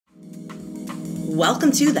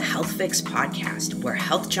Welcome to the Health Fix podcast, where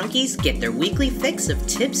health junkies get their weekly fix of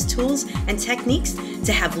tips, tools, and techniques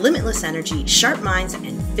to have limitless energy, sharp minds,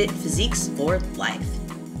 and fit physiques for life.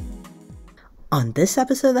 On this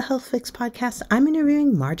episode of the Health Fix podcast, I'm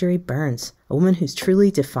interviewing Marjorie Burns, a woman who's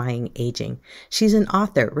truly defying aging. She's an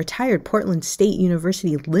author, retired Portland State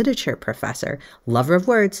University literature professor, lover of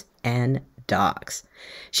words, and dogs.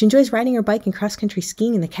 She enjoys riding her bike and cross-country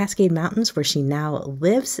skiing in the Cascade Mountains, where she now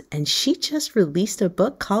lives, and she just released a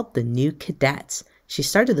book called The New Cadets. She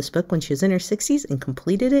started this book when she was in her 60s and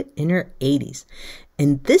completed it in her 80s.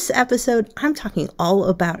 In this episode, I'm talking all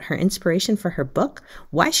about her inspiration for her book,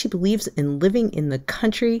 why she believes in living in the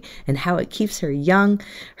country and how it keeps her young,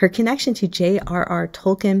 her connection to J.R.R.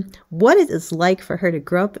 Tolkien, what it is like for her to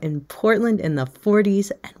grow up in Portland in the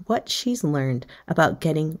 40s, and what she's learned about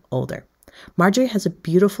getting older. Marjorie has a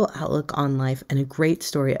beautiful outlook on life and a great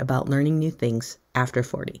story about learning new things after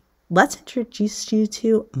 40. Let's introduce you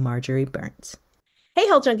to Marjorie Burns. Hey,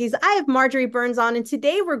 Health Junkies, I have Marjorie Burns on, and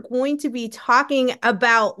today we're going to be talking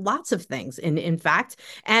about lots of things, in fact,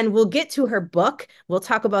 and we'll get to her book. We'll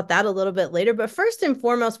talk about that a little bit later, but first and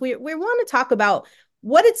foremost, we want to talk about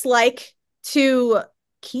what it's like to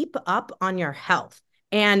keep up on your health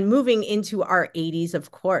and moving into our 80s,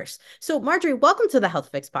 of course. So, Marjorie, welcome to the Health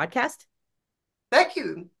Fix podcast. Thank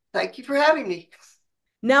you. Thank you for having me.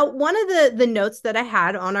 Now, one of the notes that I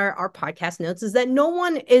had on our podcast notes is that no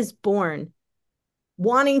one is born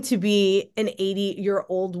wanting to be an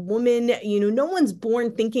 80-year-old woman. No one's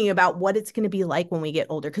born thinking about what it's going to be like when we get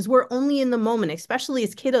older, because we're only in the moment, especially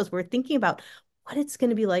as kiddos. We're thinking about what it's going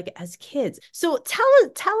to be like as kids. So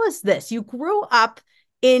tell us this. You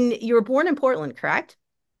were born in Portland, correct?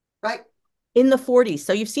 Right. In the 40s.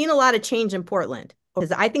 So you've seen a lot of change in Portland.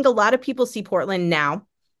 Because I think a lot of people see Portland now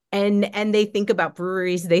and they think about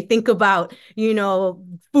breweries, they think about,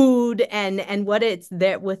 food and what it's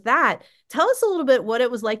there with that. Tell us a little bit what it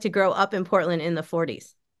was like to grow up in Portland in the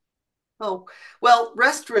 40s. Oh, well,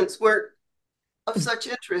 restaurants weren't of such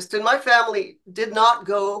interest, and my family did not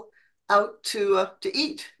go out to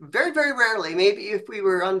eat. Very, very rarely. Maybe if we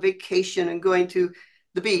were on vacation and going to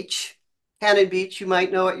the beach, Cannon Beach, you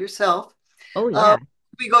might know it yourself. Oh, yeah.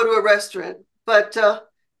 We go to a restaurant. But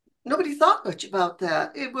nobody thought much about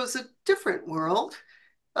that. It was a different world.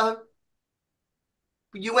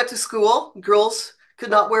 You went to school. Girls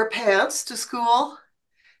could not wear pants to school,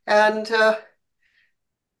 and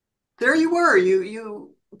there you were.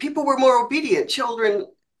 You people were more obedient. Children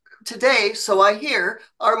today, so I hear,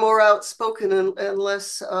 are more outspoken and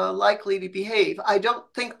less likely to behave. I don't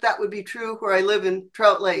think that would be true where I live in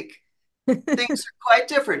Trout Lake. Things are quite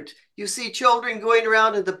different. You see children going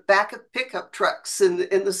around in the back of pickup trucks in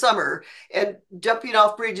the summer and jumping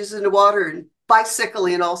off bridges into water and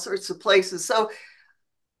bicycling in all sorts of places. So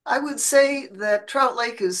I would say that Trout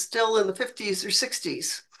Lake is still in the 50s or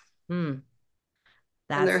 60s. And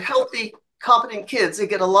they're healthy, competent kids. They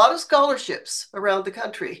get a lot of scholarships around the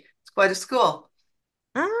country. It's quite a school.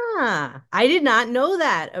 I did not know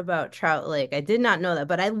that about Trout Lake. I did not know that,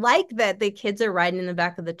 but I like that the kids are riding in the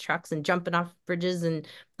back of the trucks and jumping off bridges and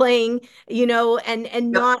playing,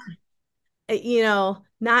 and Yep.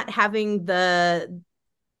 not having the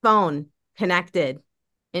phone connected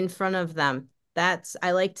in front of them.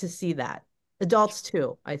 I like to see that. Adults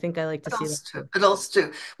too. I think I like to see that too. Adults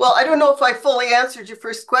too. Well, I don't know if I fully answered your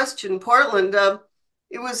first question. Portland,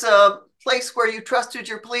 it was a place where you trusted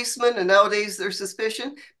your policeman, and nowadays there's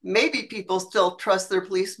suspicion. Maybe people still trust their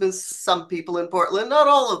policemen, some people in Portland, not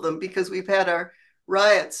all of them, because we've had our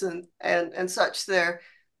riots and such there.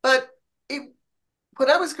 But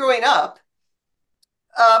when I was growing up,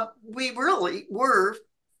 we really were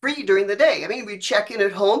free during the day. I mean, we'd check in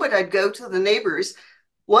at home, but I'd go to the neighbors.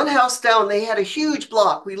 One house down, they had a huge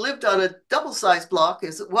block. We lived on a double-sized block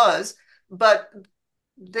as it was, but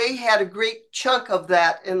they had a great chunk of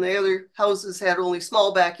that, and the other houses had only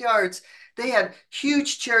small backyards. They had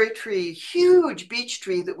huge cherry tree, huge beech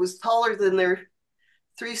tree that was taller than their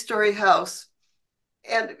 3-story house.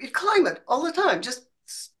 And you'd climb it all the time, just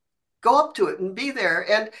go up to it and be there.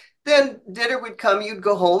 And then dinner would come, you'd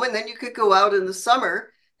go home, and then you could go out in the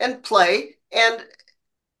summer and play. And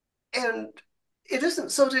it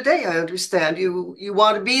isn't so today, I understand. You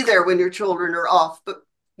want to be there when your children are off, but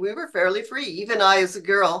we were fairly free. Even I, as a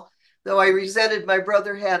girl, though I resented my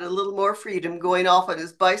brother had a little more freedom going off on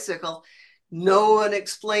his bicycle, no one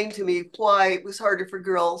explained to me why it was harder for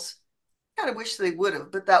girls. I kind of wish they would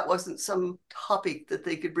have, but that wasn't some topic that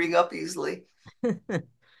they could bring up easily.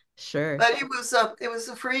 Sure. But it was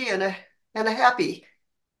a free and a happy,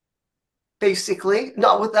 basically,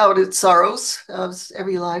 not without its sorrows, as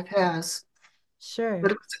every life has. Sure.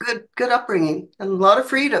 But it was a good upbringing and a lot of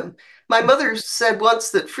freedom. My mother said once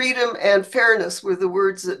that freedom and fairness were the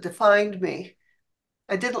words that defined me.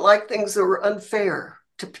 I didn't like things that were unfair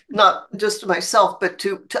to not just to myself, but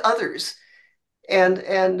to others,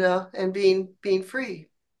 and being free.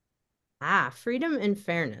 Ah, freedom and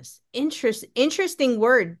fairness. Interesting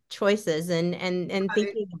word choices and Right.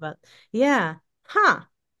 thinking about. Yeah. Huh.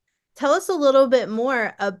 Tell us a little bit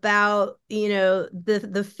more about,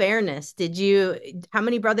 the fairness. How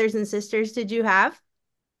many brothers and sisters did you have?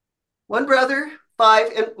 One brother,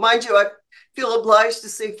 five, and mind you, I feel obliged to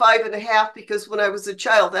say 5.5 because when I was a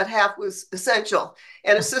child, that half was essential,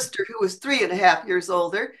 and a sister who was 3.5 years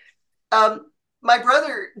older. Um, my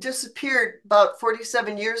brother disappeared about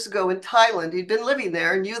 47 years ago in Thailand. He'd been living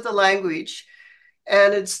there, knew the language,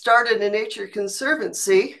 and had started a nature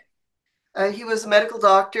conservancy. He was a medical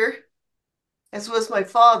doctor, as was my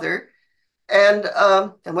father, and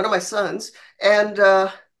one of my sons. And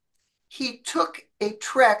he took a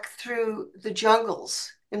trek through the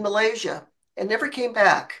jungles in Malaysia and never came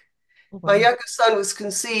back. Oh, My wow. youngest son was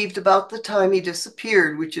conceived about the time he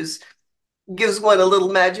disappeared, which is gives one a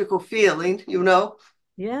little magical feeling, you know.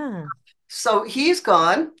 Yeah. So he's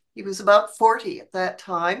gone. He was about 40 at that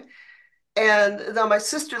time. And now my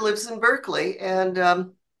sister lives in Berkeley,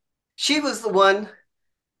 and she was the one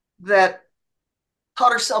that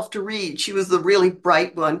taught herself to read. She was the really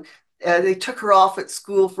bright one. They took her off at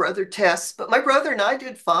school for other tests, but my brother and I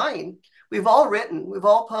did fine. We've all written, we've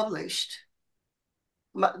all published.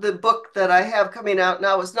 The book that I have coming out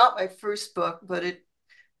now is not my first book, but it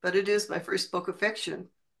is my first book of fiction.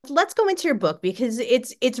 Let's go into your book because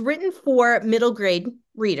it's written for middle grade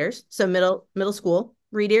readers, so middle school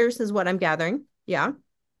readers is what I'm gathering. Yeah.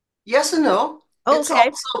 Yes and no. Oh,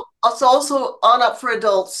 okay. It's also on up for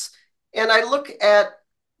adults, and I look at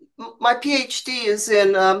my PhD is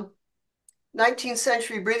in 19th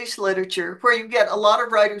century British literature, where you get a lot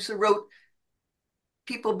of writers who wrote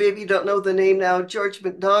people maybe don't know the name now, George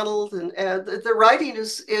MacDonald, and the writing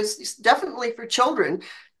is definitely for children,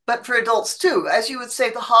 but for adults too. As you would say,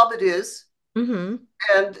 The Hobbit is, Mm-hmm.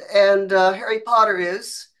 and Harry Potter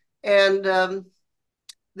is, and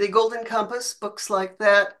The Golden Compass, books like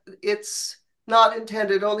that. It's not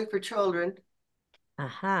intended only for children,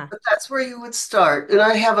 Aha. but that's where you would start. And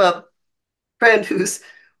I have a friend who's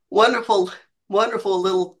wonderful, wonderful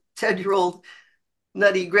little 10-year-old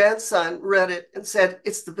nutty grandson read it and said,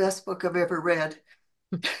 it's the best book I've ever read.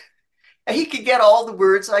 And he could get all the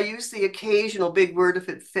words. I use the occasional big word if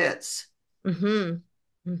it fits.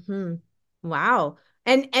 Mm-hmm. Mm-hmm. Wow.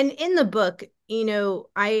 And in the book,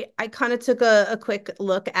 I kind of took a quick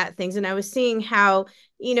look at things and I was seeing how,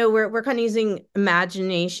 we're kind of using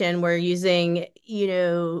imagination, we're using,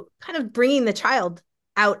 kind of bringing the child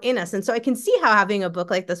out in us. And so I can see how having a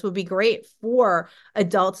book like this would be great for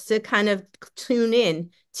adults to kind of tune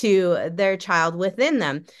in to their child within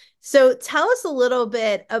them. So tell us a little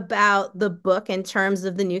bit about the book in terms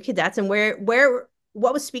of the new cadets and where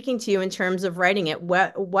what was speaking to you in terms of writing it?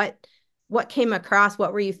 What came across?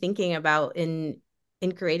 What were you thinking about in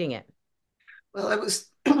creating it? Well, I was,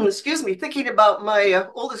 excuse me, thinking about my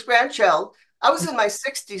oldest grandchild. I was in my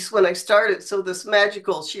 60s when I started, so this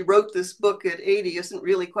magical, she wrote this book at 80 isn't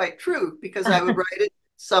really quite true because I would write it,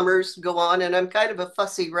 summers go on, and I'm kind of a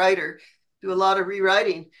fussy writer, do a lot of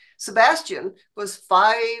rewriting. Sebastian was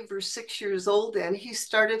 5 or 6 years old then. He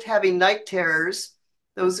started having night terrors,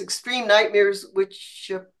 those extreme nightmares,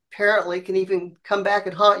 which apparently can even come back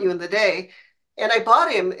and haunt you in the day. And I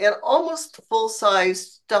bought him an almost full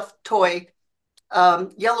size stuffed toy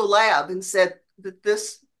yellow lab and said that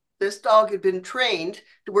this dog had been trained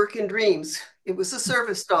to work in dreams. It was a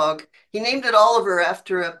service dog. He named it Oliver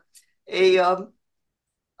after a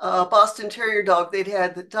Boston Terrier dog they'd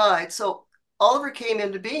had that died. So Oliver came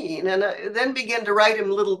into being, and I then began to write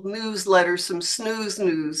him little newsletters, some snooze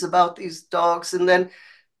news about these dogs, and then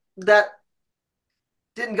that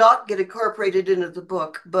didn't get incorporated into the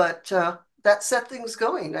book, but that set things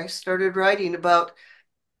going. I started writing about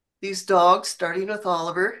these dogs, starting with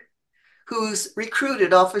Oliver, who's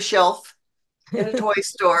recruited off a shelf in a toy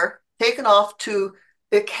store, taken off to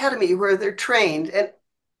the academy where they're trained. And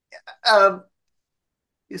uh,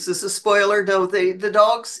 is this a spoiler? No, the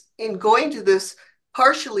dogs, in going to this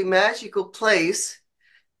partially magical place,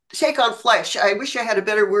 take on flesh. I wish I had a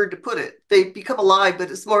better word to put it. They become alive,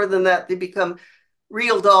 but it's more than that. They become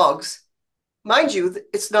real dogs. Mind you,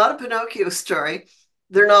 it's not a Pinocchio story.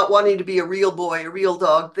 They're not wanting to be a real boy, a real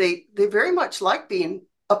dog. They very much like being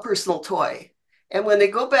a personal toy. And when they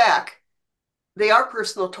go back, they are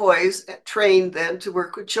personal toys trained then to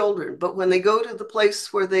work with children. But when they go to the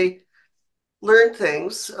place where they learn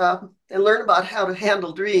things and learn about how to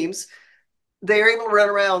handle dreams. They are able to run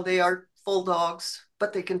around. They are full dogs,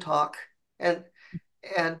 but they can talk and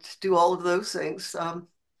do all of those things.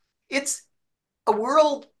 It's a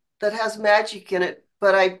world that has magic in it,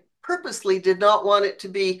 but I purposely did not want it to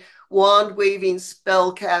be wand waving,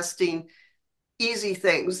 spell casting, easy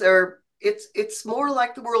things. It's more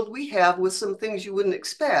like the world we have with some things you wouldn't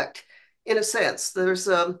expect. In a sense, there's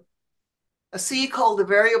a sea called the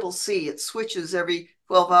variable sea. It switches every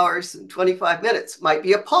 12 hours and 25 minutes. Might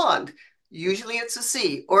be a pond. Usually it's a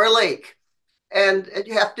sea or a lake. And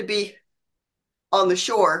you have to be on the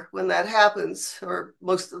shore when that happens, or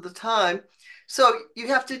most of the time. So you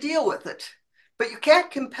have to deal with it, but you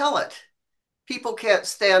can't compel it. People can't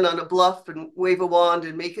stand on a bluff and wave a wand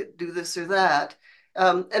and make it do this or that.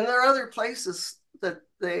 And there are other places that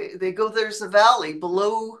they go. There's a valley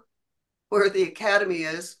below where the academy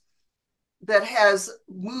is that has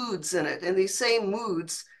moods in it, and these same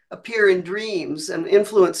moods appear in dreams and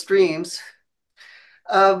influence dreams.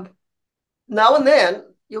 Um, Now and then,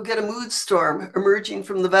 you'll get a mood storm emerging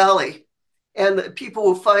from the valley, and the people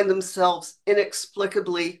will find themselves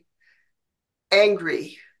inexplicably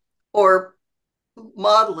angry or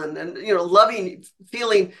maudlin and loving,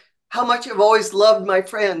 feeling how much I've always loved my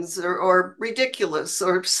friends, or ridiculous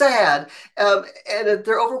or sad, and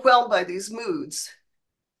they're overwhelmed by these moods.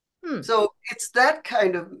 Hmm. So it's that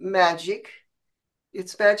kind of magic.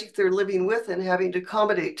 It's magic they're living with and having to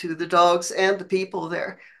accommodate to the dogs and the people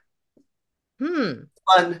there. Hmm.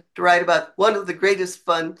 Fun to write about. One of the greatest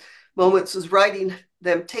fun moments was writing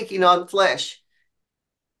them taking on flesh.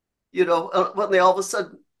 When they all of a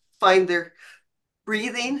sudden find their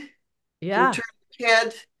breathing, can Yeah. turn their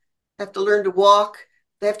head, have to learn to walk,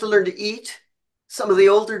 they have to learn to eat. Some of the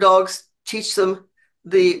older dogs teach them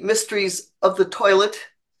the mysteries of the toilet.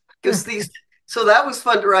 Because these, so that was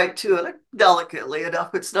fun to write too. And delicately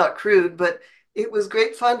enough, it's not crude, but it was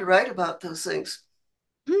great fun to write about those things.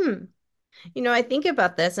 Hmm. I think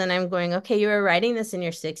about this and I'm going, okay, you were writing this in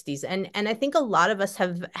your 60s. And I think a lot of us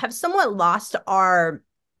have somewhat lost our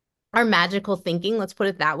magical thinking, let's put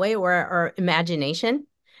it that way, or our imagination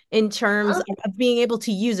in terms Huh? of being able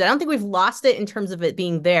to use it. I don't think we've lost it in terms of it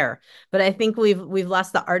being there, but I think we've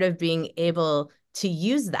lost the art of being able to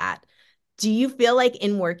use that. Do you feel like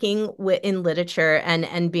in working in literature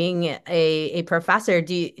and being a professor,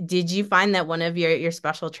 did you find that one of your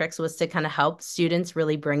special tricks was to kind of help students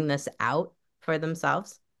really bring this out for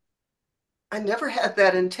themselves? I never had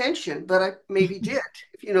that intention, but I maybe did,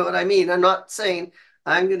 if you know what I mean. I'm not saying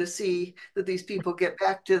I'm going to see that these people get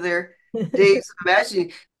back to their days of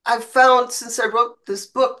imagining. I've found since I wrote this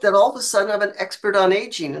book that all of a sudden I'm an expert on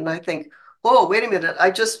aging. And I think, oh, wait a minute. I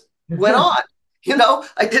just went on.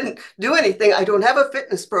 I didn't do anything. I don't have a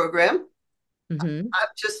fitness program. Hmm. I'm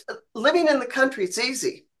just living in the country. It's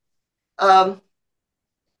easy. Um,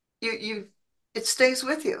 you, it stays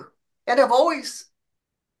with you. And I've always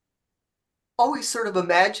sort of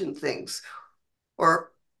imagined things.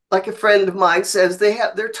 Or like a friend of mine says, they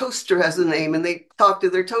have their toaster has a name and they talk to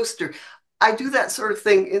their toaster. I do that sort of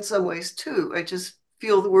thing in some ways too. I just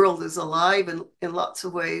feel the world is alive in lots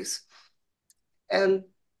of ways. And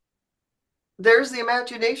there's the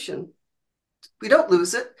imagination. We don't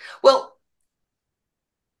lose it. Well,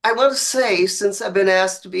 I want to say, since I've been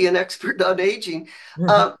asked to be an expert on aging,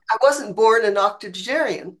 I wasn't born an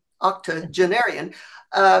octogenarian.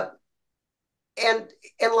 Uh, and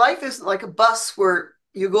life isn't like a bus where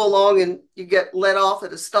you go along and you get let off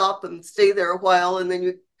at a stop and stay there a while, and then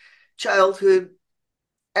you childhood,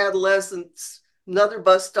 adolescence, another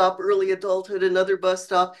bus stop, early adulthood, another bus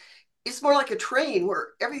stop. It's more like a train where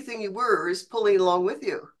everything you were is pulling along with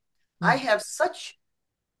you. I have such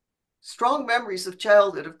strong memories of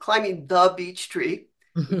childhood of climbing the beech tree,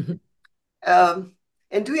 um,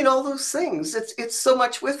 and doing all those things. It's so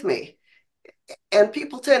much with me. And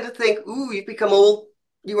people tend to think, ooh, you become old,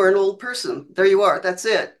 you are an old person. There you are. That's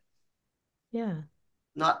it. Yeah.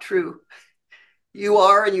 Not true. You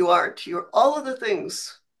are and you aren't. You're all of the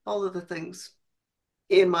things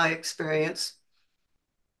in my experience.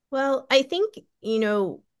 Well, I think,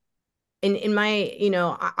 in my,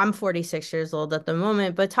 I'm 46 years old at the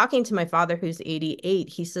moment, but talking to my father who's 88,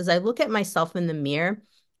 he says, I look at myself in the mirror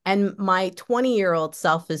and my 20-year-old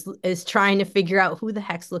self is trying to figure out who the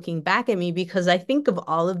heck's looking back at me because I think of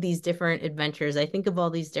all of these different adventures. I think of all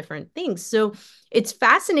these different things. So it's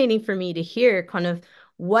fascinating for me to hear kind of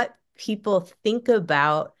what people think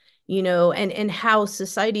about, and how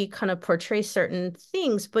society kind of portrays certain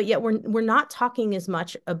things, but yet we're not talking as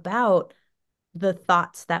much about the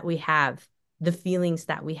thoughts that we have, the feelings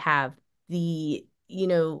that we have, the,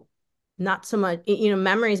 not so much,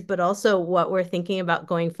 memories, but also what we're thinking about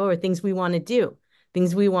going forward, things we want to do,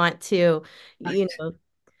 things we want to, you Right. know,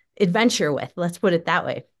 adventure with. Let's put it that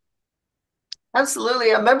way.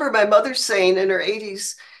 Absolutely. I remember my mother saying in her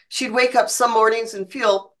 80s, she'd wake up some mornings and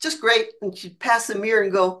feel just great. And she'd pass a mirror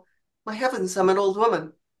and go, my heavens, I'm an old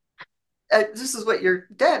woman. This is what your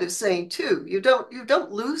dad is saying too. You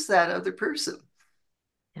don't lose that other person.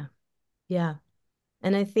 Yeah. Yeah.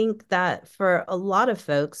 And I think that for a lot of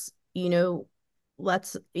folks,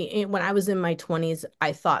 when I was in my 20s,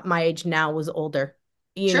 I thought my age now was older,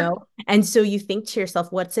 you Sure. know? And so you think to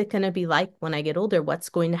yourself, what's it going to be like when I get older? What's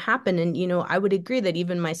going to happen? And, I would agree that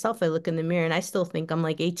even myself, I look in the mirror and I still think I'm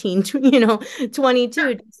like 18,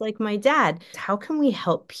 22, just like my dad. How can we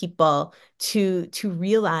help people to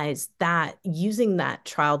realize that using that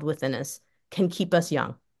child within us can keep us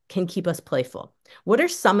young, can keep us playful? What are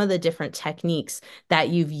some of the different techniques that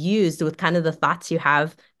you've used with kind of the thoughts you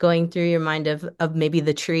have going through your mind of maybe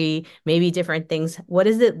the tree, maybe different things? What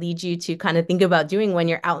does it lead you to kind of think about doing when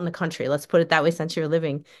you're out in the country? Let's put it that way, since you're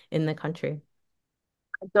living in the country.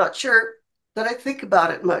 I'm not sure that I think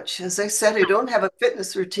about it much. As I said, I don't have a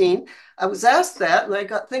fitness routine. I was asked that and I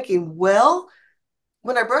got thinking, well,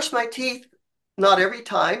 when I brush my teeth, not every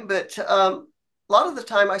time, but a lot of the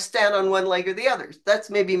time I stand on one leg or the other. That's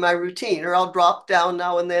maybe my routine, or I'll drop down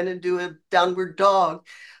now and then and do a downward dog.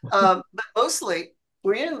 But mostly,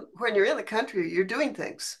 when you're in the country, you're doing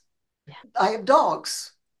things. Yeah. I have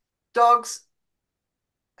dogs. Dogs.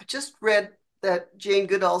 I just read that Jane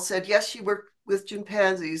Goodall said, yes, she worked with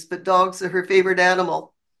chimpanzees, but dogs are her favorite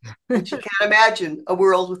animal. And she can't imagine a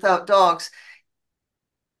world without dogs.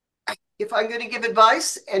 If I'm going to give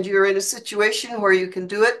advice and you're in a situation where you can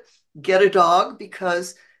do it, get a dog,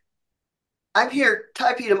 because I'm here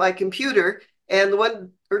typing at my computer and the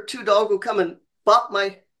one or two dog will come and bop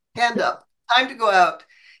my hand up. Time to go out.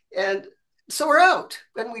 And so we're out.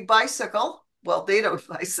 When we bicycle, well, they don't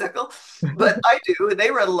bicycle, but I do, and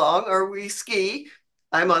they run along, or we ski.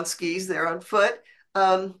 I'm on skis, they're on foot.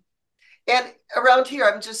 Um, and around here,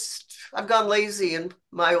 I've gone lazy in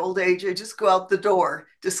my old age. I just go out the door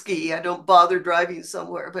to ski. I don't bother driving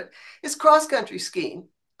somewhere, but it's cross country skiing.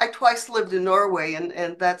 I twice lived in Norway, and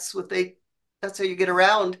that's how you get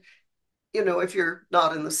around. If you're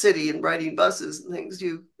not in the city and riding buses and things,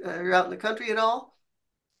 you're out in the country at all.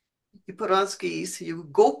 You put on skis, you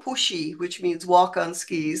go pushy, which means walk on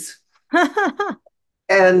skis.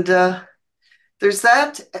 And there's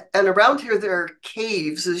that. And around here, there are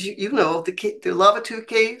caves, as you know, the lava tube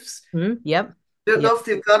caves. Yep. Don't Yep. know if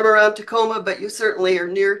they've got them around Tacoma, but you certainly are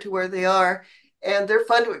near to where they are. And they're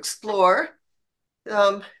fun to explore.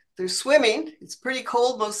 Um, there's swimming. It's pretty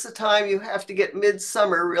cold most of the time. You have to get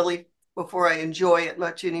midsummer really before I enjoy it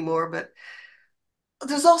much anymore. But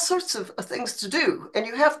there's all sorts of things to do, and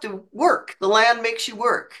you have to work. The land makes you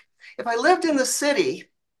work. If I lived in the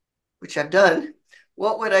city, which I've done,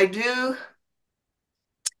 what would I do?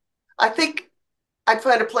 I think I'd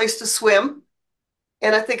find a place to swim,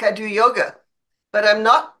 and I think I'd do yoga. But I'm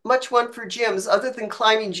not much one for gyms other than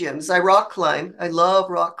climbing gyms. I rock climb. I love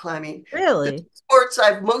rock climbing. The Really? sports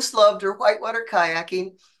I've most loved are whitewater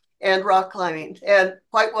kayaking and rock climbing. And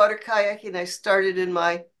whitewater kayaking, I started in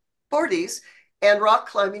my 40s, and rock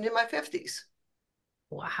climbing in my 50s.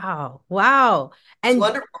 Wow. Wow. It's And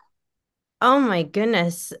wonderful. oh my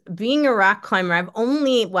goodness, being a rock climber,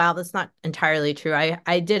 wow, that's not entirely true.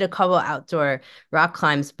 I did a couple outdoor rock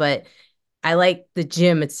climbs, but I like the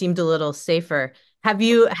gym. It seemed a little safer. Have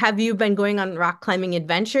you been going on rock climbing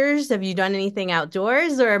adventures? Have you done anything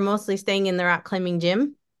outdoors or mostly staying in the rock climbing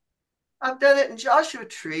gym? I've done it in Joshua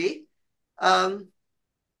Tree, um,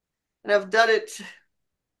 and I've done it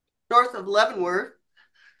north of Leavenworth.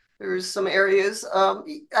 There's some areas.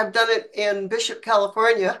 I've done it in Bishop,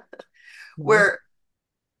 California, Nice. where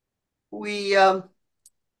we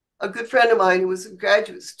a good friend of mine who was a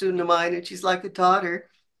graduate student of mine, and she's like a daughter.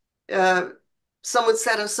 Uh, Someone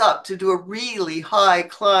set us up to do a really high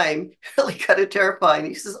climb, really kind of terrifying.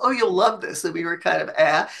 He says, "Oh, you'll love this." And we were kind of,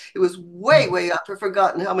 It was way, way up. I've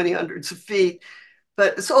forgotten how many hundreds of feet,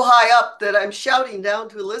 but so high up that I'm shouting down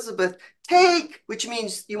to Elizabeth, "Take," which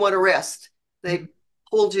means you want to rest. They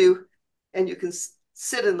hold you, and you can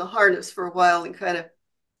sit in the harness for a while and kind of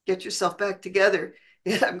get yourself back together.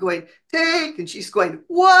 And I'm going, "Take," and she's going,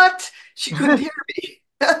 "What?" She couldn't hear me.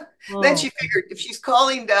 Then she Oh, figured if she's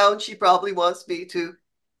calling down, she probably wants me to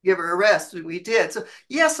give her a rest, and we did. So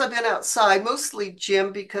yes, I've been outside, mostly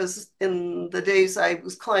gym, because in the days I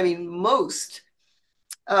was climbing most,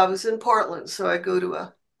 I was in Portland, so I go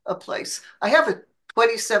to a place. I have a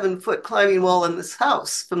 27-foot climbing wall in this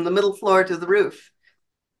house from the middle floor to the roof.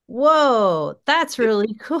 whoa, that's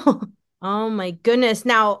really cool. Oh my goodness.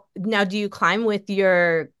 Now do you climb with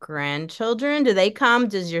your grandchildren? Do they come?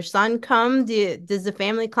 Does your son come? Does the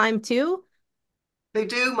family climb too? They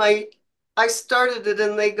do. I started it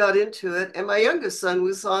and they got into it. And my youngest son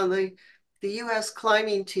was on the U.S.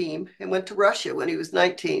 climbing team and went to Russia when he was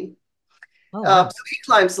 19. Oh wow. So he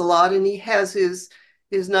climbs a lot, and he has his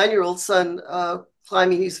 9-year-old son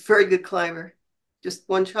climbing. He's a very good climber. Just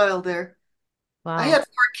one child there. I Wow. had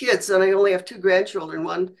 4 kids, and I only have 2 grandchildren.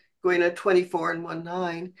 One going at 24 and one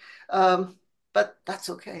 9. But that's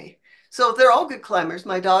okay. So they're all good climbers.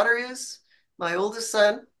 My daughter is, my oldest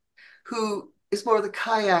son, who is more the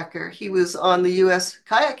kayaker. He was on the U.S.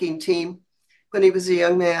 kayaking team when he was a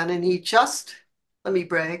young man, and he just, let me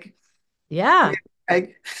brag, Yeah.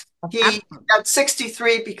 brag. He Absolutely. got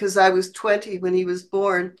 63 because I was 20 when he was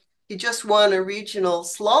born. He just won a regional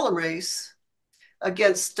slalom race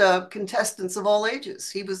against contestants of all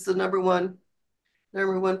ages. He was the number one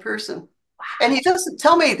person. And he doesn't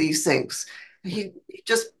tell me these things. He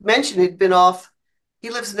just mentioned he'd been off. He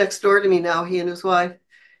lives next door to me now, he and his wife.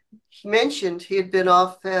 He mentioned he had been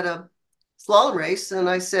off at a slalom race. And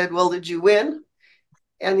I said, well, did you win?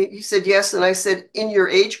 And he said, yes. And I said, in your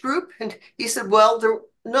age group? And he said, well,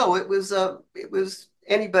 no, it was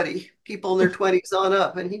anybody, people in their 20s on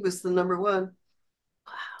up. And he was the number one.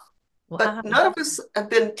 But Wow. none of us have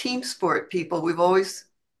been team sport people. We've always,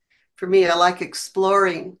 for me, I like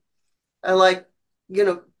exploring. I like, you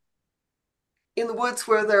know, in the woods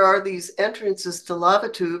where there are these entrances to lava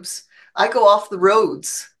tubes, I go off the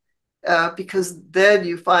roads because then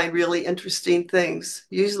you find really interesting things.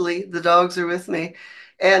 Usually the dogs are with me.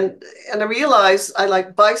 And I realize I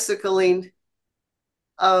like bicycling.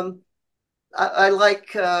 Um, I like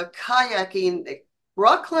kayaking.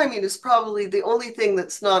 Rock climbing is probably the only thing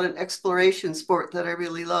that's not an exploration sport that I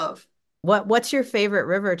really love. What's your favorite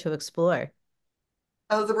river to explore?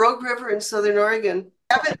 The Rogue River in Southern Oregon.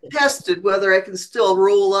 I haven't tested whether I can still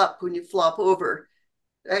roll up when you flop over.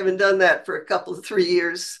 I haven't done that for a couple of 3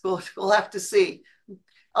 years. We'll have to see.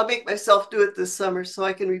 I'll make myself do it this summer so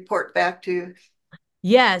I can report back to you.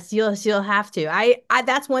 Yes, you'll have to. I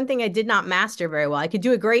that's one thing I did not master very well. I could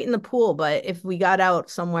do it great in the pool, but if we got out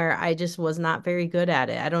somewhere, I just was not very good at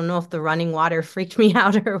it. I don't know if the running water freaked me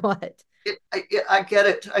out or what. I get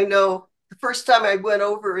it. I know. The first time I went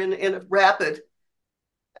over in a rapid,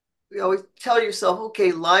 you always tell yourself,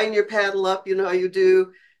 okay, line your paddle up. You know how you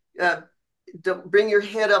do. Uh, don't bring your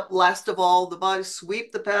head up last of all. The body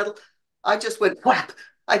sweep the paddle. I just went whap.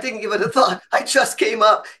 I didn't give it a thought. I just came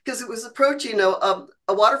up because it was approaching a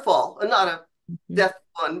waterfall, not a death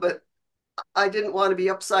one, but I didn't want to be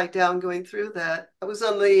upside down going through that. I was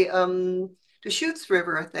on the Deschutes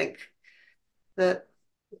River, I think, that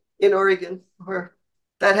in Oregon where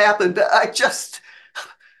that happened.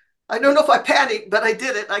 I don't know if I panicked, but I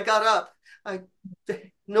did it. I got up. I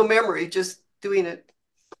no memory, just doing it.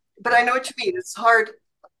 But I know what you mean. It's hard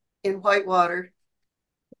in whitewater.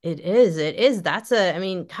 It is. It is. I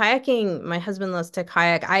mean, kayaking, my husband loves to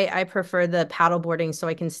kayak. I prefer the paddle boarding so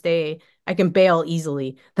I can bail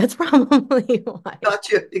easily. That's probably why.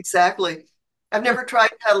 Gotcha, exactly. I've never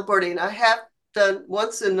tried paddleboarding. I have done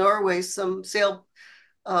once in Norway some sail.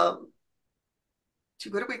 Um,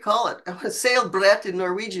 what do we call it? A sailbrett in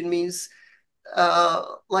Norwegian means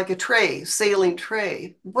like a tray, sailing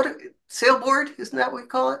tray. What sailboard? Isn't that what we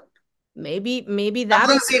call it? Maybe I'm that.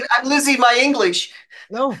 losing. I'm losing my English.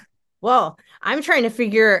 No. Well, I'm trying to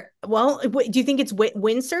figure. Well, do you think it's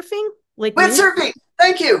windsurfing? Like wind? Windsurfing.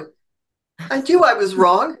 Thank you. I knew I was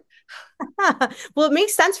wrong. Well, it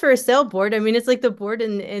makes sense for a sailboard. I mean, it's like the board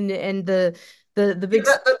and the Yeah, big.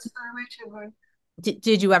 that's the Norwegian word.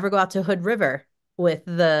 Did you ever go out to Hood River with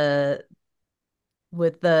the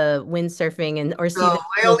windsurfing and or see No, the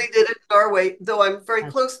I only did it in Norway, though I'm very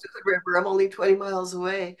close to the river. I'm only 20 miles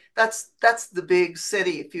away. That's the big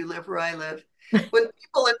city if you live where I live. When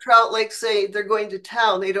people in Trout Lake say they're going to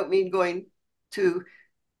town, they don't mean going to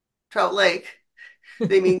Trout Lake.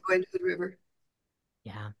 They mean going to the river.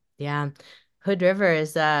 Yeah, yeah. Hood River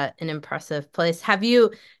is an impressive place. Have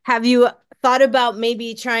you thought about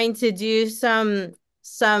maybe trying to do some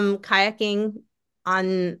kayaking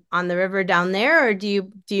on the river down there, or do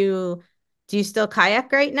you still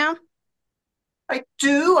kayak right now? I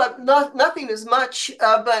do. I'm not nothing as much,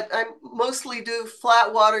 but I mostly do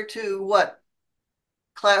flat water to what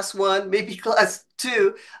class one, maybe class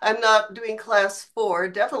two. I'm not doing class four.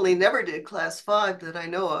 Definitely never did class five that I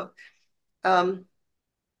know of. Um,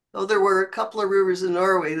 though there were a couple of rivers in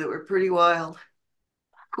Norway that were pretty wild.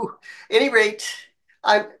 Whew. Any rate,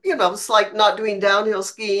 it's like not doing downhill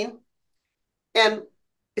skiing. And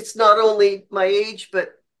it's not only my age,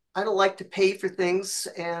 but I don't like to pay for things,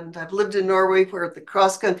 and I've lived in Norway where the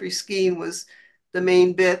cross country skiing was the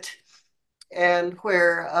main bit, and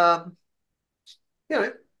where you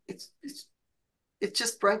know it's it's it's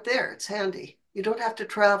just right there. It's handy. You don't have to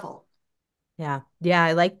travel. Yeah. Yeah.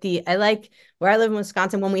 I like where I live in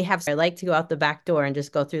Wisconsin when we have, I like to go out the back door and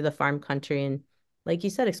just go through the farm country and, like you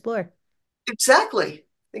said, explore. Exactly.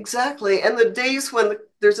 Exactly. And the days when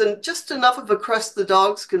there's just enough of a crust the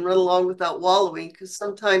dogs can run along without wallowing, because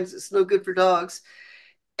sometimes it's no good for dogs.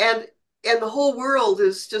 And and the whole world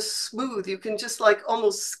is just smooth. You can just like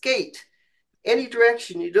almost skate any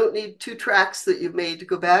direction. You don't need two tracks that you've made to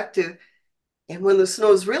go back to. And when the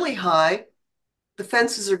snow's really high, the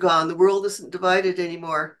fences are gone. The world isn't divided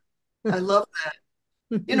anymore. I love that.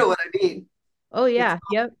 You know what I mean? Oh, It's yeah.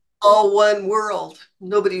 Yep. all one world.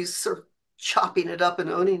 Nobody's sort of chopping it up and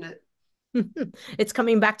owning it. It's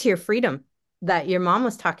coming back to your freedom that your mom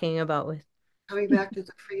was talking about with. Coming back to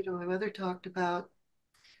the freedom my mother talked about.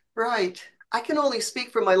 Right. I can only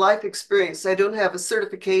speak from my life experience. I don't have a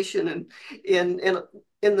certification in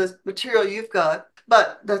the material you've got,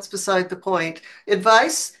 but that's beside the point.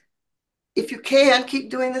 Advice, if you can, keep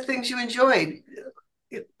doing the things you enjoyed.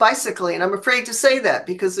 Bicycling, I'm afraid to say that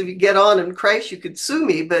because if you get on and crash, you could sue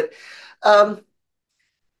me, but um,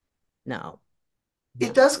 No, it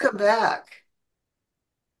no. does come back.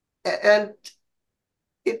 And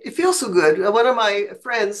it feels so good. One of my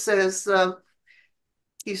friends says,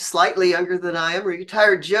 he's slightly younger than I am, a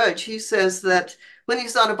retired judge. He says that when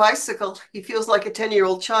he's on a bicycle, he feels like a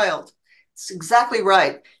 10-year-old child. It's exactly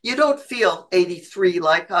right. You don't feel 83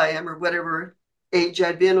 like I am or whatever age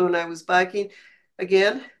I'd been when I was biking.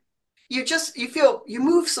 Again, you feel you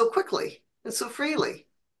move so quickly and so freely.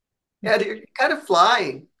 And you're kind of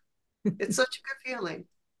flying. It's such a good feeling.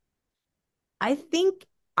 I think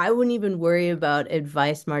I wouldn't even worry about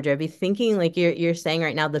advice, Marjorie. I'd be thinking like you're saying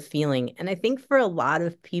right now, the feeling. And I think for a lot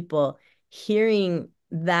of people, hearing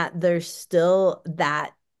that there's still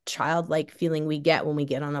that childlike feeling we get when we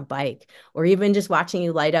get on a bike, or even just watching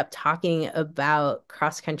you light up talking about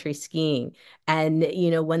cross-country skiing. And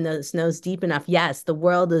when the snow's deep enough, yes, the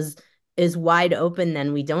world is wide open,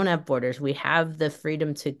 then we don't have borders. We have the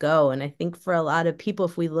freedom to go. And I think for a lot of people,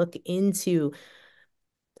 if we look into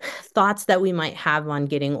thoughts that we might have on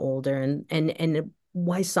getting older and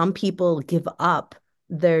why some people give up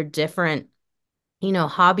their different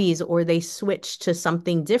hobbies or they switch to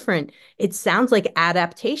something different, it sounds like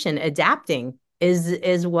adaptation, adapting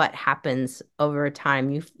is what happens over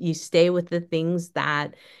time. You stay with the things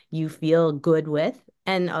that you feel good with,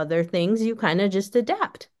 and other things you kind of just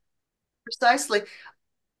adapt. Precisely.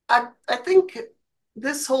 I think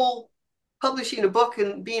this whole publishing a book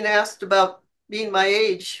and being asked about being my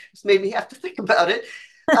age has made me have to think about it.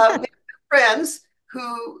 Friends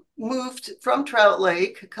who moved from Trout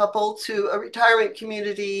Lake, a couple, to a retirement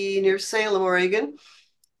community near Salem, Oregon.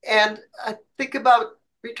 And I think about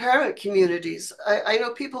retirement communities. I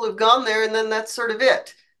know people have gone there and then that's sort of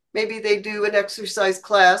it. Maybe they do an exercise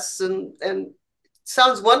class and it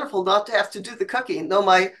sounds wonderful not to have to do the cooking. Though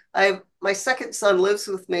my second son lives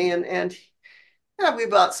with me and yeah, we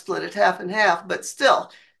about split it half and half, but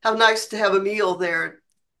still, how nice to have a meal there at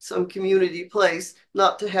some community place,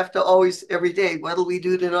 not to have to always every day, what'll we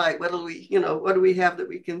do tonight? What do we have that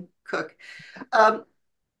we can cook? Um,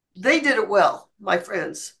 they did it well, my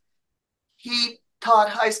friends. He taught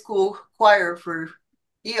high school choir for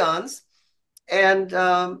eons and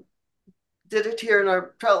did it here in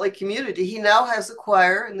our Trout Lake community. He now has a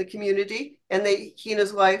choir in the community, and he and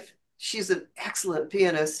his wife, she's an excellent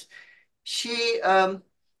pianist. She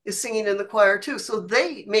is singing in the choir too. So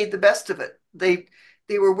they made the best of it. They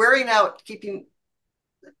were wearing out, keeping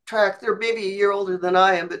track. They're maybe a year older than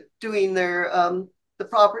I am, but doing the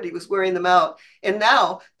property was wearing them out, and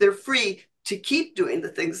now they're free to keep doing the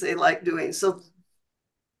things they like doing. So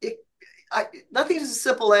it, nothing is a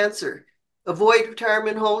simple answer. Avoid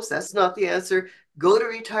retirement homes. That's not the answer. Go to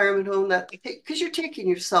retirement home. That because you're taking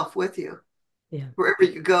yourself with you Yeah. wherever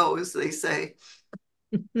you go, as they say.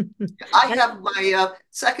 I have my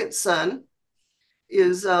second son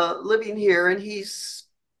is living here, and he's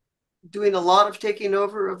doing a lot of taking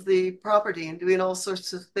over of the property and doing all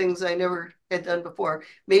sorts of things I never had done before.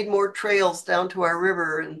 Made more trails down to our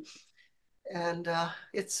river, and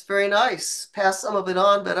it's very nice. Pass some of it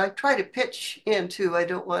on, but I try to pitch in too. I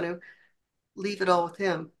don't want to leave it all with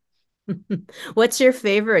him. What's your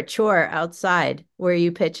favorite chore outside where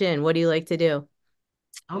you pitch in? What do you like to do?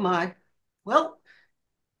 Oh my. Well,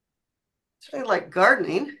 I like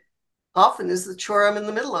gardening. Often is the chore I'm in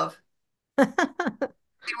the middle of.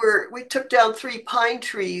 We took down 3 pine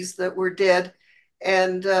trees that were dead,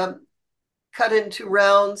 and cut into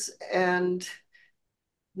rounds, and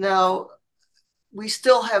now we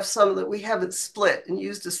still have some that we haven't split and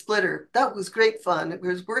used a splitter. That was great fun. It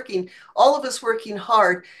was working, all of us working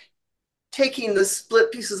hard, taking the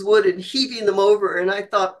split pieces of wood and heaving them over. And I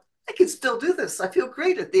thought, I can still do this. I feel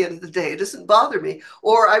great at the end of the day. It doesn't bother me.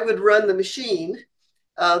 Or I would run the machine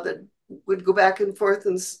that would go back and forth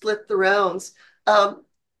and split the rounds. Um,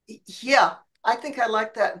 yeah, I think I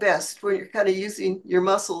like that best when you're kind of using your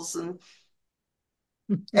muscles and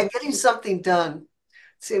getting something done.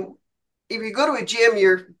 See, if you go to a gym,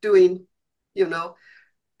 you're doing, you know,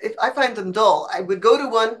 if I find them dull, I would go to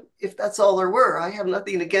one if that's all there were. I have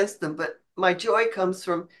nothing against them, but my joy comes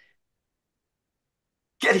from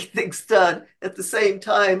getting things done at the same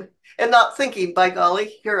time and not thinking, by golly,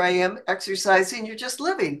 here I am exercising. You're just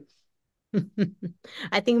living.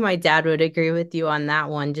 I think my dad would agree with you on that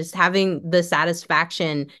one. Just having the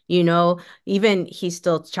satisfaction, even he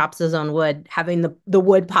still chops his own wood, having the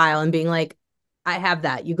wood pile and being like, I have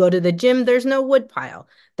that. You go to the gym, there's no wood pile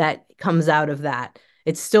that comes out of that.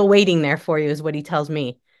 It's still waiting there for you, is what he tells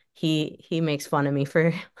me. He makes fun of me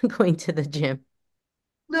for going to the gym.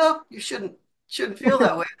 No, you shouldn't feel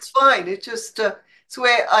that way. It's fine. It just it's the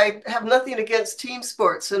way I have nothing against team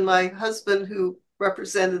sports. And my husband, who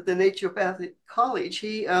represented the naturopathic college,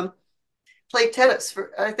 he played tennis.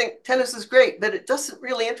 For I think tennis is great, but it doesn't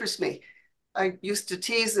really interest me. I used to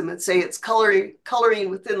tease him and say it's coloring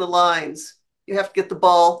within the lines. You have to get the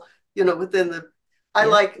ball, within the. I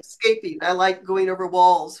Yeah. like escaping. I like going over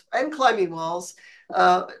walls. I'm climbing walls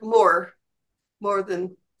more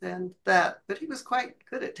than that. But he was quite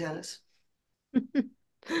good at tennis.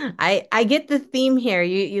 I get the theme here.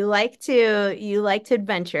 You like to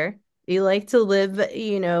adventure. You like to live,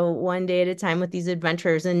 one day at a time with these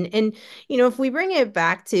adventures. And if we bring it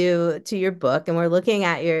back to your book and we're looking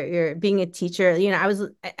at your being a teacher,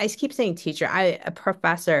 I keep saying teacher, a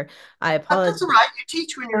professor. I That's apologize. all right. You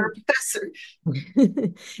teach when you're a professor.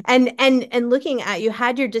 And looking at, you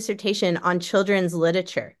had your dissertation on children's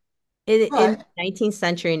literature in Right. the 19th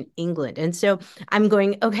century in England. And so I'm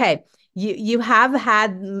going, okay, you have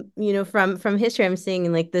had, from history, I'm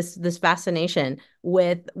seeing like this fascination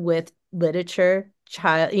with literature,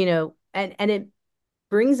 child, and it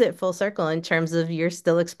brings it full circle in terms of you're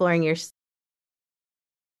still exploring your.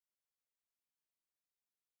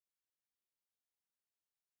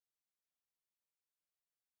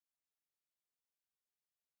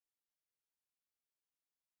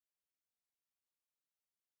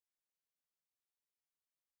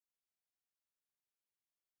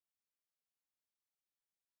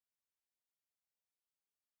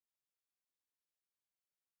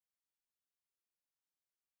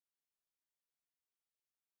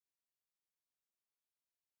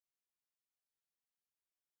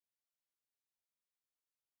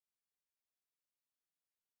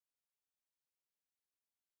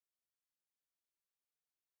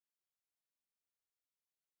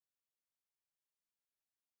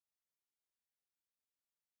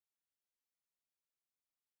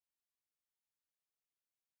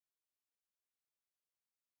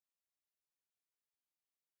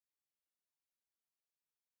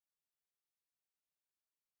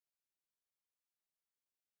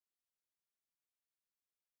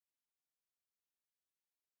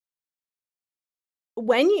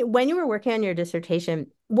 When you were working on your dissertation,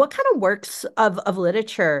 what kind of works of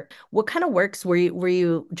literature, what kind of works were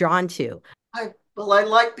you drawn to? I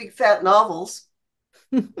like big fat novels.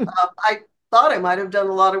 I thought I might have done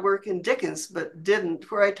a lot of work in Dickens, but didn't.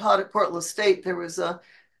 Where I taught at Portland State, there was a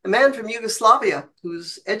man from Yugoslavia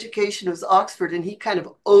whose education was Oxford, and he kind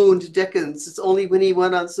of owned Dickens. It's only when he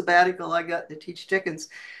went on sabbatical I got to teach Dickens.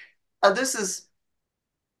 This is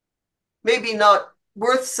maybe not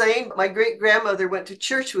worth saying, but my great grandmother went to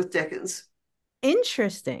church with Dickens.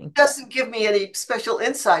 Interesting. Doesn't give me any special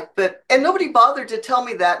insight, and nobody bothered to tell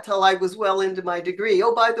me that till I was well into my degree.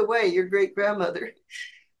 Oh, by the way, your great grandmother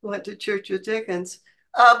went to church with Dickens.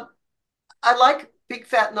 Um, I like big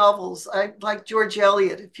fat novels. I like George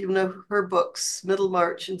Eliot, if you know her books,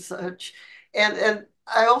 Middlemarch and such. And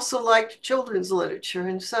I also liked children's literature.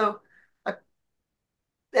 And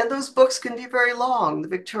those books can be very long, the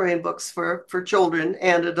Victorian books for children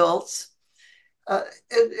and adults.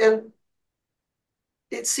 And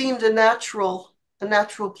it seemed a natural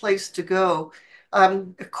place to go.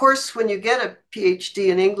 Of course, when you get a PhD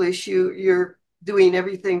in English, you're doing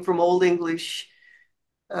everything from Old English,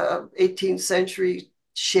 18th century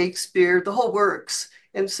Shakespeare, the whole works.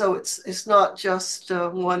 And so it's not just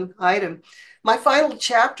one item. My final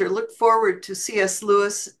chapter looked forward to C.S.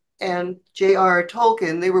 Lewis and J.R.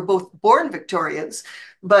 Tolkien. They were both born Victorians,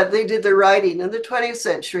 but they did their writing in the 20th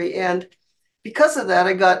century. And because of that,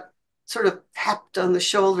 I got sort of tapped on the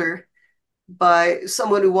shoulder by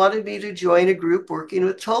someone who wanted me to join a group working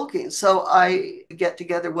with Tolkien. So I get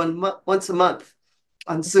together once a month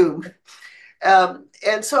on Zoom.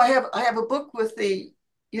 And so I have a book with the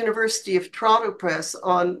University of Toronto Press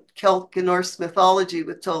on Celtic and Norse mythology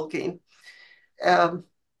with Tolkien. Um,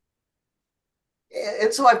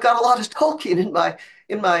 and so I've got a lot of Tolkien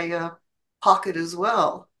in my pocket as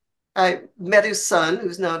well. I met his son,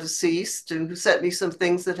 who's now deceased, and who sent me some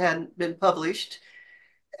things that hadn't been published.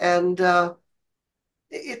 And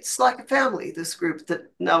it's like a family, this group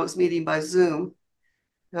that now is meeting by Zoom.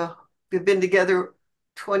 Uh, we've been together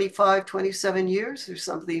 25, 27 years or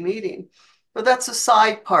something meeting. But that's a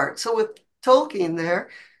side part. So with Tolkien there,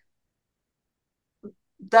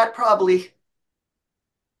 that probably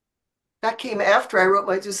that came after I wrote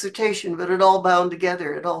my dissertation, but it all bound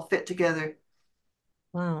together. It all fit together.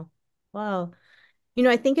 Wow. Wow.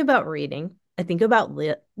 I think about reading. I think about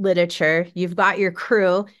literature. You've got your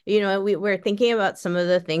crew. We're thinking about some of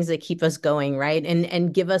the things that keep us going, right?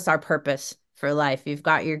 And give us our purpose for life. You've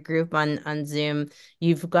got your group on Zoom.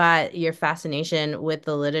 You've got your fascination with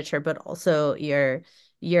the literature, but also your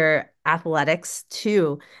athletics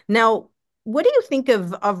too. Now, what do you think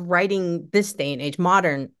of writing this day and age,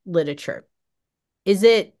 modern literature? Is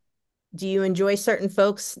it Do you enjoy certain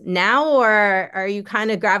folks now, or are you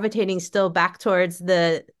kind of gravitating still back towards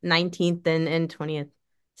the 19th and 20th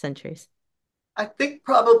centuries? I think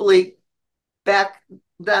probably back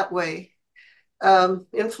that way,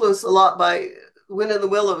 influenced a lot by Wind in the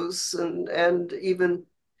Willows and even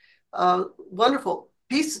wonderful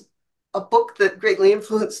piece, a book that greatly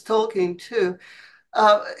influenced Tolkien too.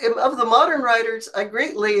 Of the modern writers, I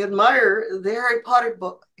greatly admire the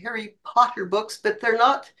Harry Potter books, but they're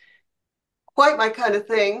not quite my kind of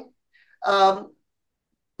thing. Um,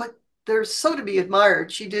 but they're so to be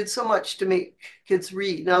admired. She did so much to make kids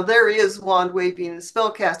read. Now there is wand waving and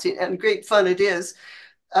spell casting, and great fun it is.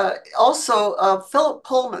 Also, Philip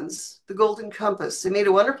Pullman's The Golden Compass. They made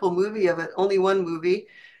a wonderful movie of it. Only one movie.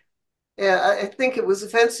 Yeah, I think it was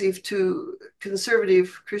offensive to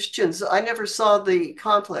conservative Christians. I never saw the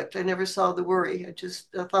conflict. I never saw the worry.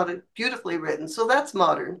 I thought it beautifully written. So that's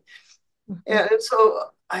modern. Mhm. And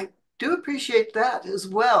so I do appreciate that as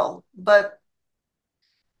well. But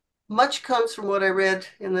much comes from what I read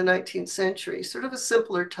in the 19th century, sort of a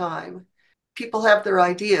simpler time. People have their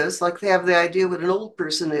ideas, like they have the idea what an old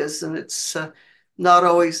person is, and it's not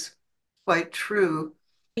always quite true.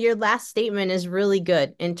 Your last statement is really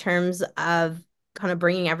good in terms of kind of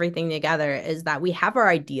bringing everything together, is that we have our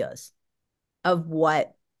ideas of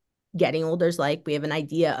what getting older is like. We have an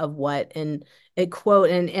idea of what, and a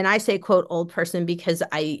quote, and I say quote old person because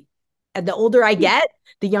the older I get,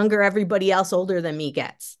 the younger everybody else older than me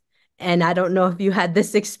gets. And I don't know if you had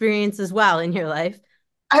this experience as well in your life.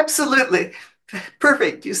 Absolutely.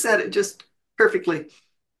 Perfect. You said it just perfectly.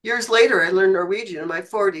 Years later, I learned Norwegian in my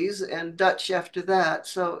 40s and Dutch after that.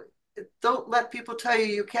 So don't let people tell you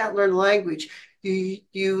you can't learn language.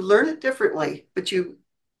 You learn it differently, but you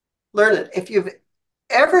learn it. If you've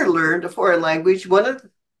ever learned a foreign language, one of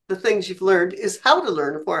the things you've learned is how to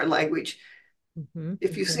learn a foreign language. Mm-hmm.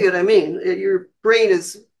 If you see Mm-hmm. what I mean, your brain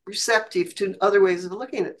is receptive to other ways of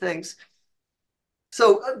looking at things.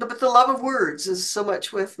 So, but the love of words is so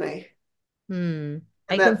much with me, Hmm.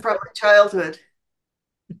 and I can that from my childhood.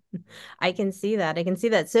 I can see that. I can see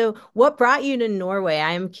that. So, what brought you to Norway?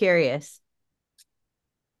 I am curious.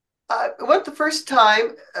 I went the first time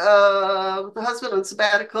with the husband on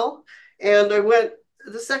sabbatical, and I went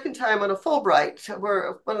the second time on a Fulbright,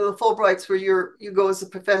 where one of the Fulbrights where you go as a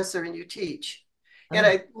professor and you teach. And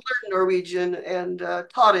I Oh. learned Norwegian and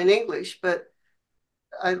taught in English, but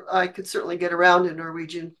I could certainly get around in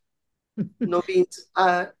Norwegian. No means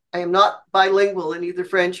I am not bilingual in either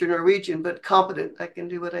French or Norwegian, but competent. I can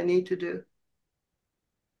do what I need to do.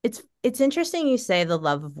 It's interesting you say the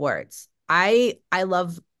love of words. I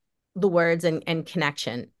love the words and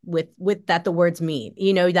connection with that the words mean,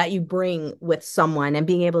 that you bring with someone, and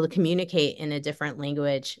being able to communicate in a different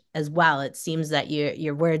language as well. It seems that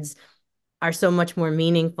your words are so much more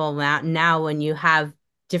meaningful now when you have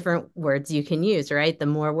different words you can use, right? The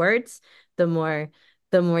more words, the more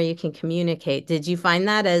the more you can communicate. Did you find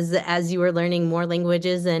that as you were learning more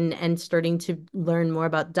languages and starting to learn more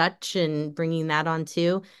about Dutch and bringing that on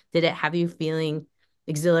too? Did it have you feeling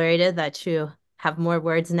exhilarated that you have more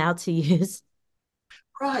words now to use?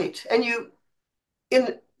 Right.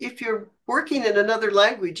 And if you're working in another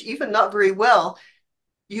language, even not very well,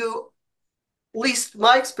 you at least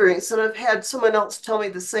my experience, and I've had someone else tell me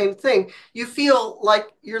the same thing. You feel like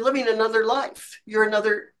you're living another life. You're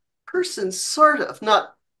another person, sort of,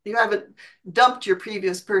 not You haven't dumped your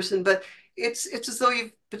previous person, but it's as though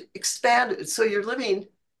you've expanded. So you're living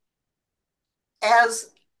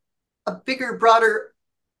as a bigger, broader,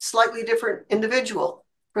 slightly different individual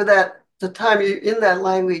for that the time you're in that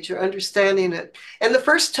language, you're understanding it. And the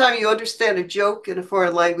first time you understand a joke in a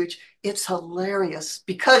foreign language, it's hilarious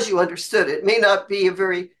because you understood it. It may not be a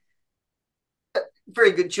very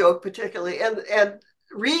good joke, particularly. And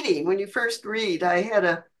reading, when you first read, I had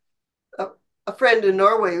a, a friend in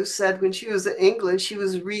Norway who said when she was in England, she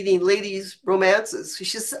was reading ladies' romances. She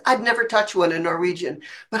said, I'd never touch one in Norwegian,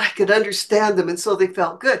 but I could understand them. And so they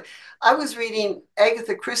felt good. I was reading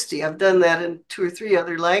Agatha Christie. I've done that in two or three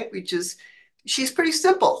other languages. She's pretty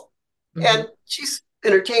simple Mhm. and she's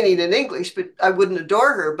entertaining in English, but I wouldn't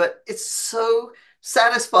adore her. But it's so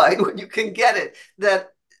satisfying when you can get it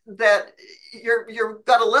that you're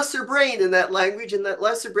got a lesser brain in that language, and that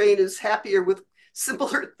lesser brain is happier with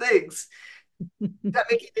simpler things. That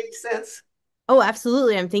making any sense? Oh,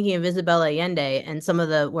 absolutely. I'm thinking of Isabel Allende and some of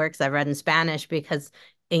the works I've read in Spanish because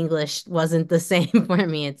English wasn't the same for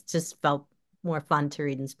me. It just felt more fun to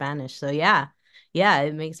read in Spanish. So yeah. Yeah,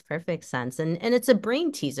 it makes perfect sense. And it's a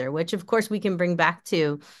brain teaser, which of course we can bring back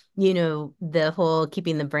to, the whole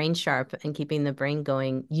keeping the brain sharp and keeping the brain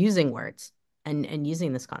going using words and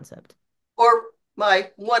using this concept. Or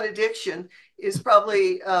my one addiction is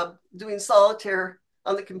probably doing solitaire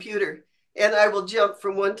on the computer, and I will jump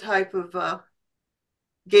from one type of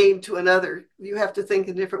game to another. You have to think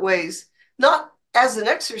in different ways, not as an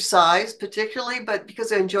exercise particularly, but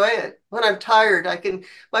because I enjoy it. When I'm tired,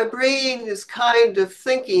 my brain is kind of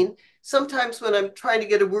thinking. Sometimes when I'm trying to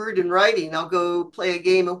get a word in writing, I'll go play a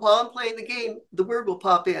game. And while I'm playing the game, the word will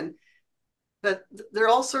pop in. But there are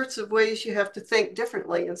all sorts of ways you have to think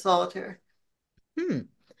differently in solitaire. Hmm.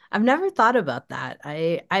 I've never thought about that.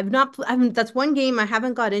 I've not that's one game I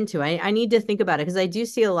haven't got into. I need to think about it because I do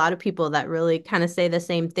see a lot of people that really kind of say the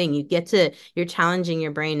same thing. You're challenging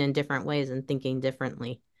your brain in different ways and thinking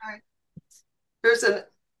differently. Right. There's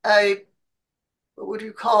I what do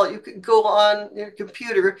you call it? You could go on your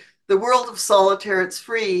computer, the world of solitaire, it's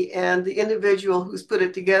free, and the individual who's put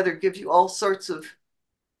it together gives you all sorts of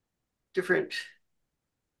different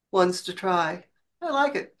ones to try. I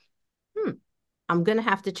like it. Hmm. I'm gonna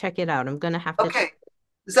have to check it out. I'm gonna have to Okay.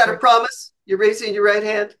 Is that a check. promise? You're raising your right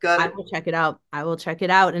hand? Got I it. will check it out. I will check it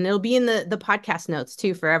out. And it'll be in the podcast notes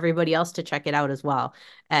too for everybody else to check it out as well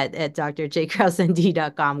at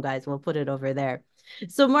drjkrausend.com, guys. We'll put it over there.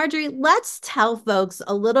 So, Marjorie, let's tell folks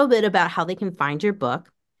a little bit about how they can find your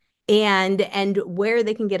book and where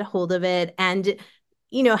they can get a hold of it and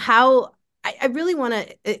how I really want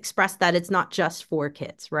to express that it's not just for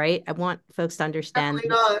kids, right? I want folks to understand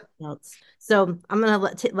Definitely that not. else. So I'm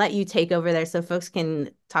going to let you take over there so folks can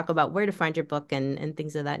talk about where to find your book and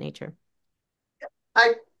things of that nature.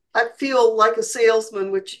 I I feel like a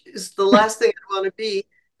salesman, which is the last thing I want to be.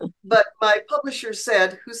 But my publisher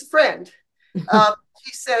said, who's a friend,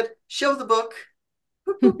 he said, show the book.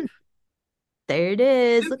 There it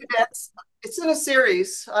is. New Look at that. Cadets. It's in a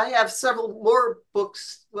series. I have several more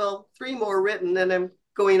books, well, three more written, and I'm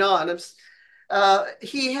going on.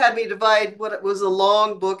 He had me divide what was a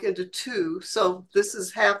long book into two. So this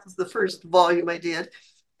is half of the first volume I did.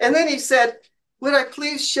 And then he said, would I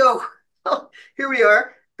please show? Oh, here we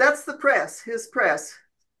are. That's the press, his press.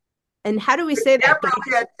 And how do we say that, guys?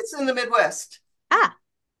 Arrowhead, it's in the Midwest. Ah,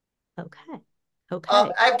 okay.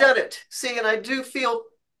 Okay. I've done it. See, and I do feel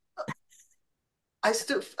I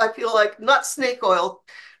feel like not snake oil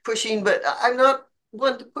pushing, but I'm not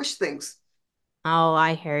one to push things. Oh,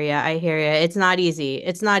 I hear you. I hear you. It's not easy.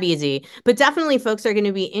 It's not easy. But definitely folks are going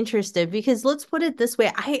to be interested because let's put it this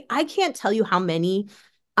way. I can't tell you how many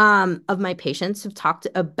of my patients have talked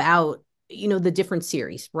about, the different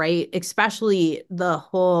series, right? Especially the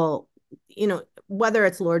whole, whether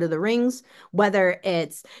it's Lord of the Rings, whether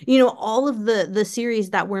it's, all of the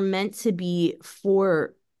series that were meant to be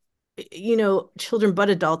for children but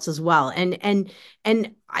adults as well and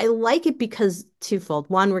I like it because twofold.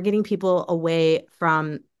 One, we're getting people away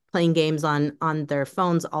from playing games on their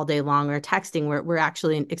phones all day long or texting. We're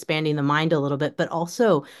actually expanding the mind a little bit, but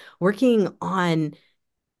also working on,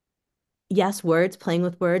 yes, words, playing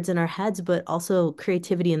with words in our heads, but also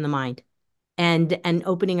creativity in the mind and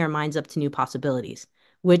opening our minds up to new possibilities,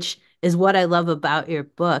 which is what I love about your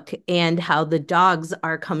book and how the dogs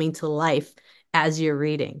are coming to life as you're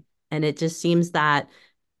reading. And it just seems that,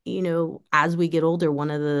 as we get older, one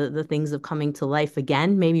of the things of coming to life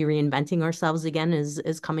again, maybe reinventing ourselves again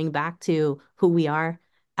is coming back to who we are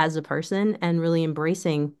as a person and really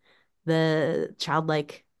embracing the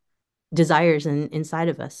childlike desires inside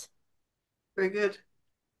of us. Very good.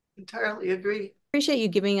 Entirely agree. Appreciate you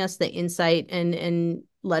giving us the insight and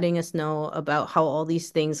letting us know about how all these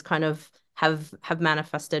things kind of have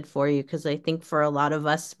manifested for you. Because I think for a lot of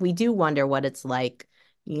us, we do wonder what it's like,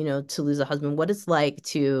 to lose a husband, what it's like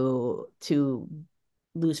to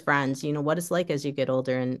lose friends, what it's like as you get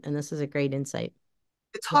older. And this is a great insight.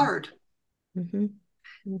 It's Yeah. hard, Hmm.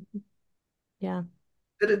 Hmm. Yeah.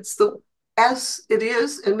 but it's the as it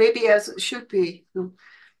is, and maybe as it should be.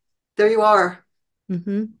 There you are.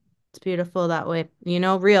 Hmm. It's beautiful that way.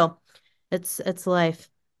 Real. It's life.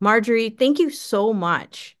 Marjorie, thank you so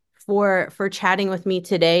much for chatting with me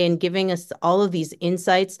today and giving us all of these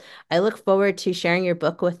insights. I look forward to sharing your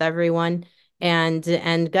book with everyone. And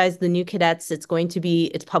guys, the new cadets, it's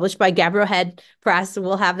published by Gabriel Head Press.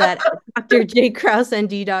 We'll have that at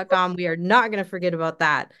drjkraussnd.com. We are not going to forget about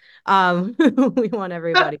that. We want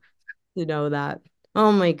everybody to know that.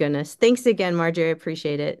 Oh my goodness. Thanks again, Marjorie. I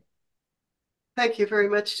appreciate it. Thank you very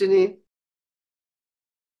much, Janine.